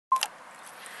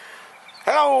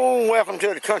Hello, welcome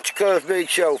to the Country Cuz Big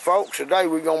Show, folks. Today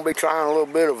we're going to be trying a little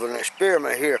bit of an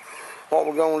experiment here. What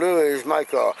we're going to do is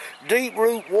make a deep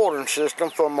root watering system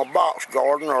for my box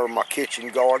garden or my kitchen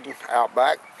garden out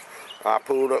back. I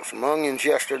pulled up some onions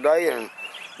yesterday and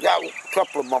got a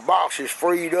couple of my boxes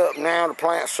freed up now to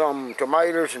plant some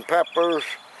tomatoes and peppers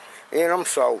in them.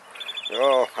 So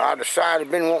I decided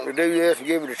been wanting to do this and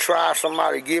give it a try.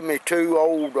 Somebody give me two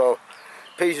old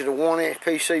pieces of 1-inch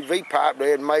PCV pipe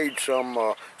they had made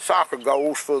some soccer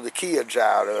goals for the kids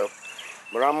out of.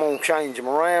 But I'm going to change them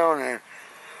around and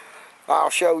I'll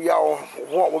show y'all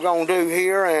what we're going to do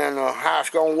here and how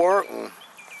it's going to work. And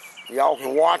y'all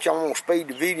can watch. I'm going to speed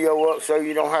the video up so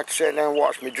you don't have to sit down and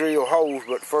watch me drill holes.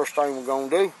 But the first thing we're going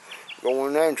to do, go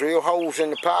in there and drill holes in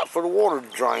the pipe for the water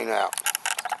to drain out.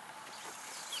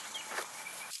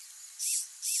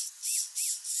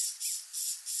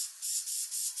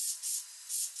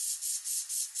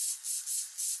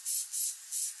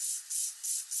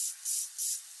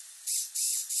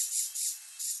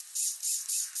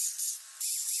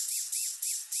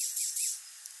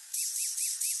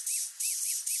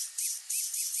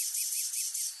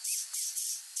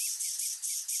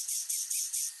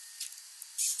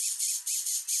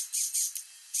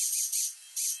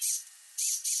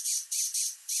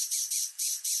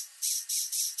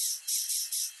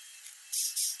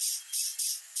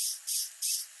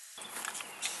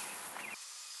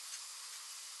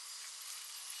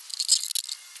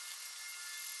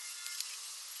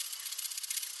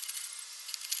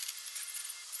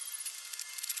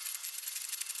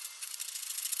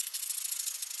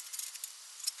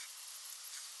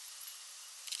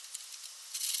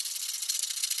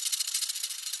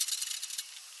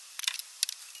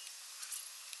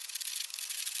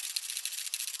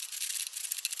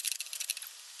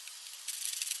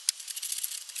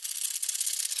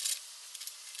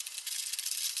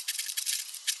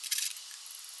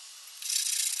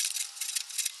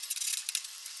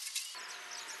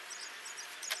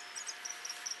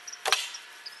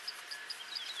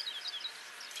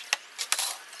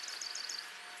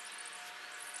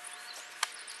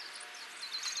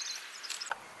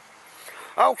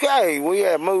 Okay, we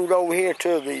have moved over here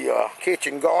to the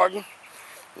kitchen garden,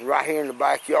 right here in the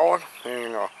backyard.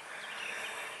 And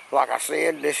like I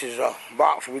said, this is a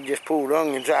box we just pulled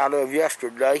onions out of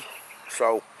yesterday.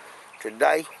 So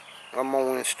today, I'm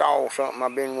going to install something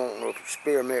I've been wanting to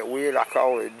experiment with. I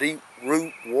call it a deep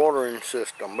root watering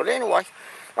system. But anyway,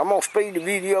 I'm going to speed the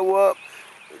video up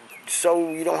so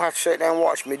you don't have to sit down and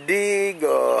watch me dig.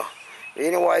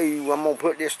 Anyway, I'm going to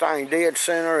put this thing dead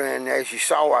center, and as you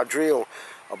saw, I drilled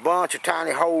a bunch of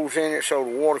tiny holes in it so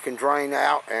the water can drain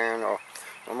out, and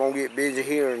I'm going to get busy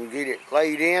here and get it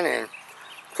laid in and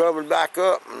covered back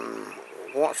up, and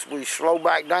once we slow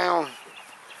back down,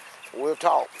 we'll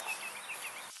talk.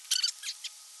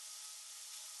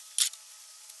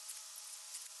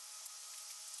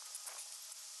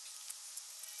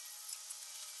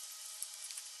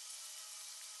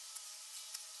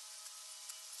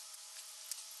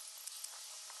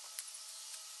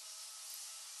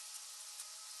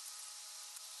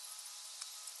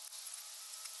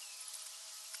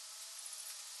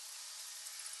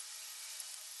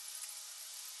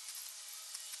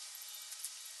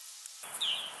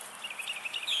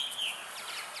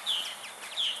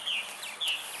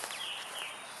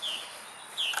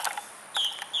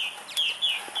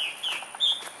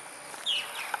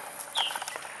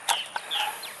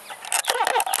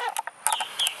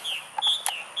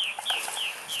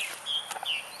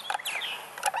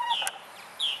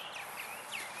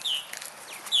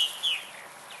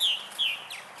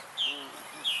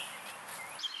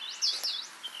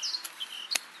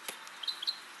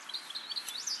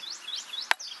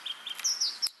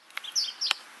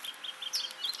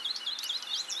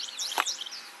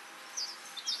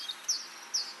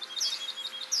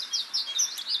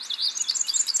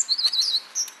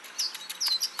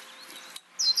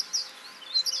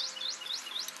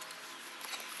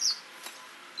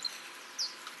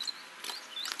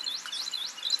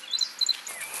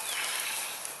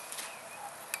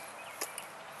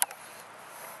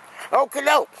 Okie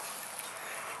doke.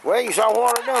 Well, you saw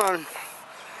what I done.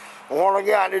 What I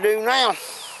got to do now,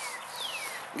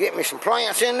 get me some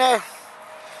plants in there.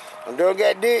 I dug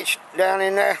that ditch down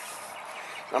in there.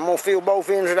 I'm going to fill both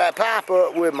ends of that pipe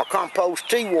up with my compost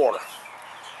tea water.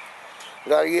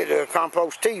 Got to get the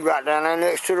compost tea right down there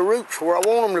next to the roots where I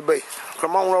want them to be.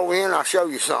 Come on over here and I'll show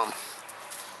you something.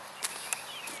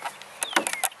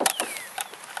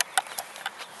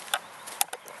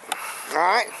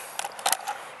 Alright,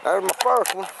 there's my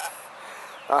first one.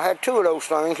 I had two of those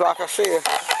things, like I said.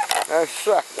 There's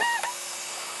the second one.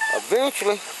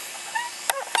 eventually,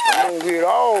 I'm gonna get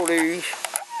all these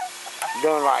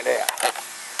done like that.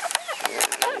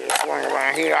 And this one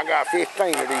around here, I got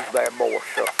 15 of these bad boys.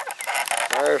 So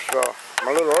there's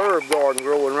my little herb garden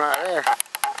growing right there.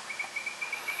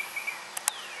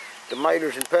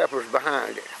 Tomatoes and peppers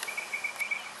behind it.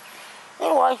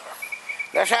 Anyway,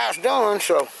 that's how it's done.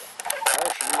 So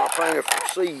that's my planter for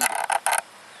seed.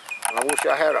 And I wish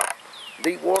I had a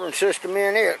deep watering system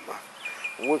in it, but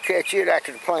we'll catch it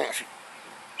after the plants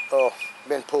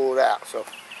been pulled out. So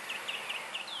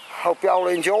hope y'all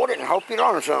enjoyed it and hope you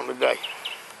learned something today.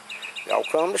 Y'all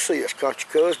come to see us, Country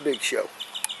Cuz Big Show.